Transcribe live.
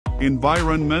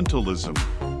Environmentalism.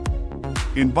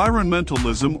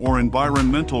 Environmentalism or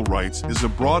environmental rights is a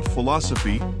broad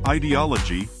philosophy,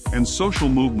 ideology, and social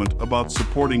movement about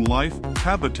supporting life,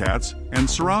 habitats, and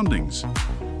surroundings.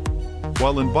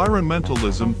 While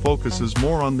environmentalism focuses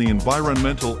more on the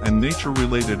environmental and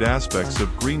nature-related aspects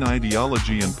of green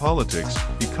ideology and politics,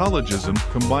 ecologism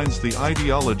combines the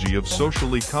ideology of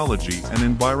social ecology and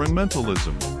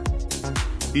environmentalism.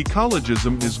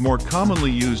 Ecologism is more commonly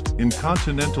used in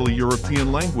continental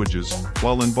European languages,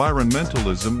 while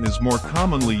environmentalism is more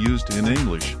commonly used in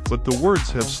English, but the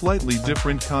words have slightly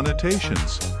different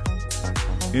connotations.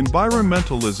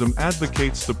 Environmentalism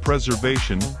advocates the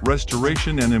preservation,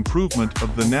 restoration and improvement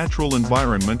of the natural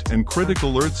environment and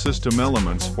critical Earth system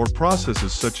elements or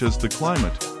processes such as the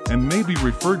climate, and may be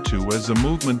referred to as a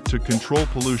movement to control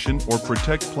pollution or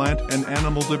protect plant and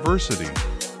animal diversity.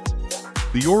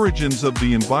 The origins of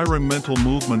the environmental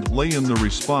movement lay in the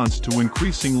response to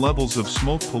increasing levels of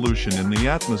smoke pollution in the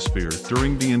atmosphere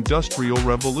during the Industrial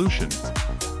Revolution.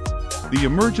 The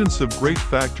emergence of great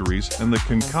factories and the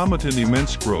concomitant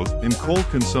immense growth in coal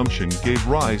consumption gave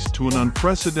rise to an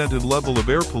unprecedented level of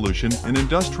air pollution in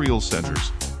industrial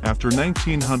centers. After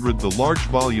 1900, the large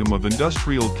volume of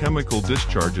industrial chemical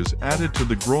discharges added to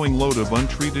the growing load of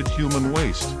untreated human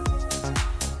waste.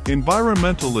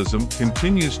 Environmentalism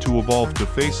continues to evolve to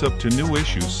face up to new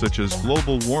issues such as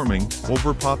global warming,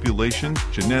 overpopulation,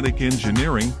 genetic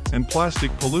engineering, and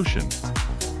plastic pollution.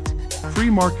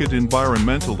 Free market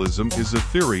environmentalism is a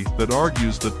theory that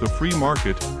argues that the free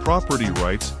market, property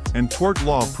rights, and tort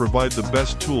law provide the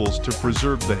best tools to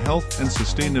preserve the health and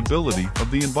sustainability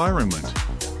of the environment.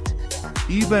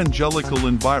 Evangelical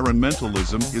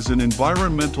environmentalism is an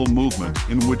environmental movement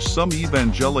in which some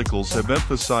evangelicals have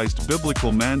emphasized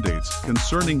biblical mandates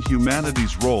concerning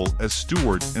humanity's role as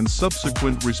steward and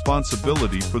subsequent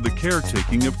responsibility for the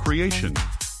caretaking of creation.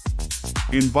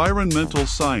 Environmental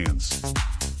science.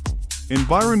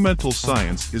 Environmental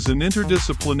science is an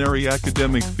interdisciplinary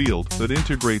academic field that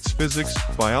integrates physics,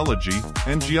 biology,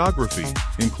 and geography,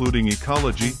 including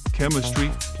ecology,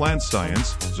 chemistry, plant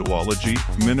science, zoology,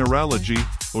 mineralogy,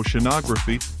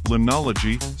 oceanography,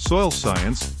 limnology, soil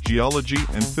science, geology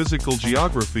and physical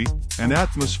geography, and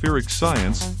atmospheric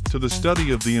science, to the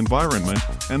study of the environment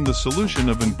and the solution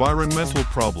of environmental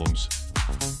problems.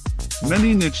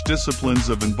 Many niche disciplines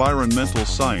of environmental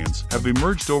science have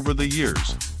emerged over the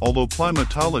years, although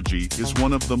climatology is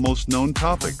one of the most known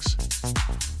topics.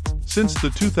 Since the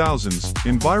 2000s,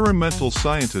 environmental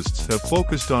scientists have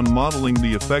focused on modeling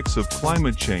the effects of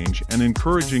climate change and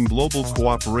encouraging global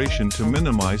cooperation to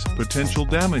minimize potential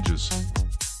damages.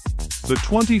 The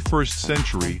 21st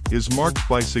century is marked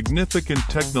by significant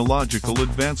technological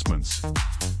advancements.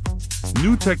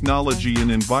 New technology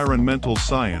in environmental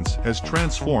science has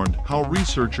transformed how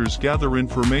researchers gather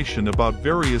information about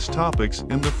various topics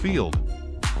in the field.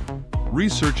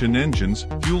 Research in engines,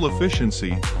 fuel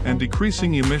efficiency, and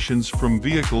decreasing emissions from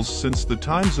vehicles since the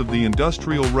times of the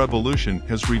Industrial Revolution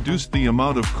has reduced the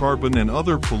amount of carbon and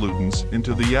other pollutants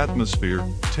into the atmosphere.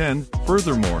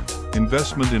 Furthermore,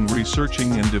 investment in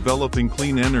researching and developing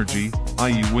clean energy,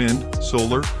 i.e. wind,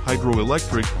 solar,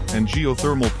 hydroelectric, and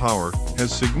geothermal power,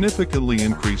 has significantly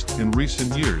increased in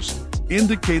recent years,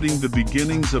 indicating the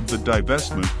beginnings of the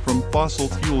divestment from fossil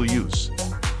fuel use.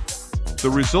 The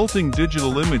resulting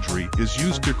digital imagery is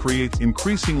used to create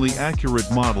increasingly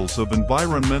accurate models of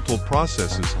environmental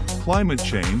processes, climate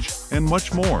change, and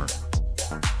much more.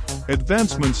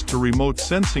 Advancements to remote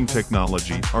sensing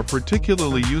technology are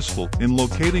particularly useful in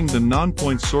locating the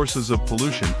non-point sources of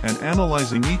pollution and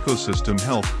analyzing ecosystem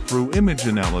health through image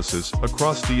analysis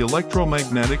across the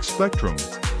electromagnetic spectrum.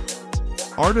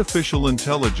 Artificial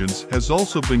intelligence has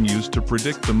also been used to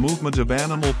predict the movement of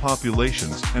animal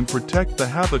populations and protect the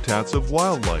habitats of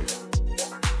wildlife.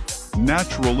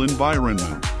 Natural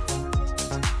environment.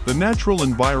 The natural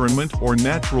environment or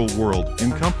natural world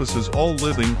encompasses all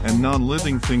living and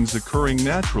non-living things occurring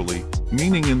naturally,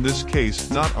 meaning in this case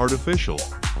not artificial.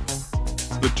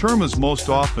 The term is most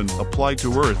often applied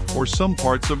to Earth or some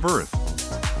parts of Earth.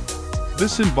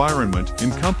 This environment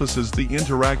encompasses the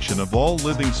interaction of all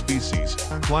living species,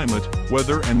 climate,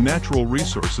 weather and natural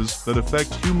resources that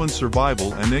affect human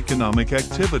survival and economic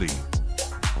activity.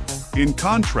 In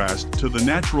contrast to the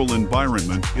natural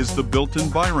environment is the built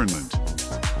environment.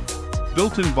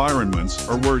 Built environments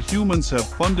are where humans have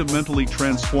fundamentally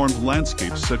transformed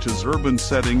landscapes such as urban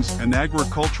settings and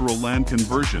agricultural land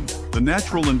conversion. The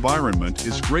natural environment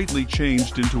is greatly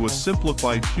changed into a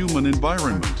simplified human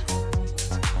environment.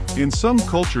 In some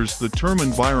cultures the term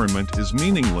environment is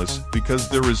meaningless because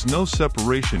there is no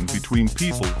separation between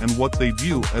people and what they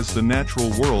view as the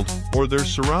natural world or their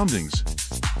surroundings.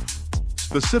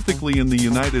 Specifically in the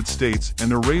United States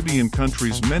and Arabian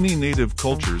countries, many native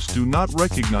cultures do not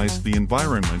recognize the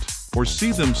environment or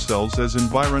see themselves as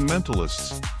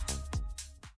environmentalists.